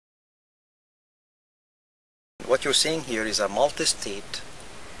What you're seeing here is a multi-state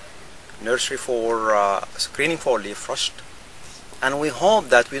nursery for screening for leaf rust, and we hope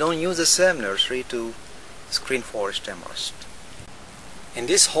that we don't use the same nursery to screen for stem rust. In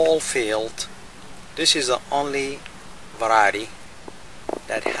this whole field, this is the only variety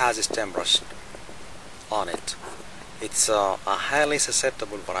that has stem rust on it. It's a highly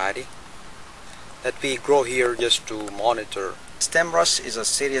susceptible variety that we grow here just to monitor. Stem rust is a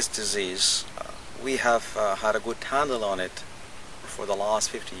serious disease. We have had a good handle on it for the last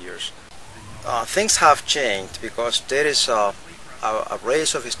 50 years. Things have changed because there is a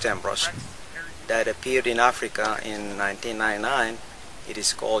race of stem rust that appeared in Africa in 1999. It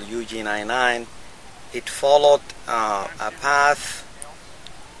is called UG99. It followed a path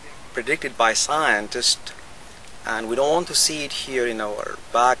predicted by scientists, and we don't want to see it here in our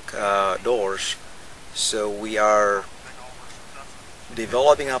back doors. So we are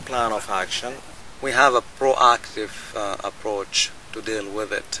developing a plan of action. We have a proactive approach to deal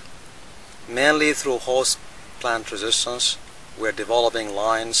with it, mainly through host plant resistance. We're developing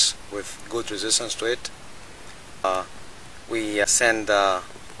lines with good resistance to it. We send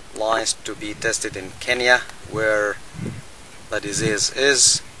lines to be tested in Kenya, where the disease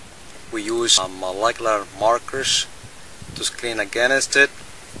is. We use molecular markers to screen against it.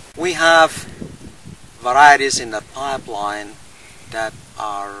 We have varieties in the pipeline that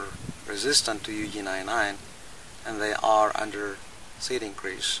are resistant to UG99, and they are under seed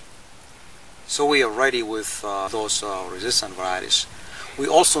increase. So we are ready with those resistant varieties. We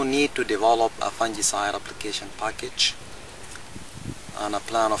also need to develop a fungicide application package and a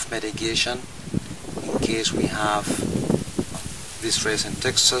plan of mitigation in case we have this race in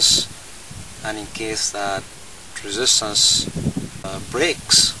Texas, and in case that resistance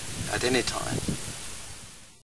breaks at any time.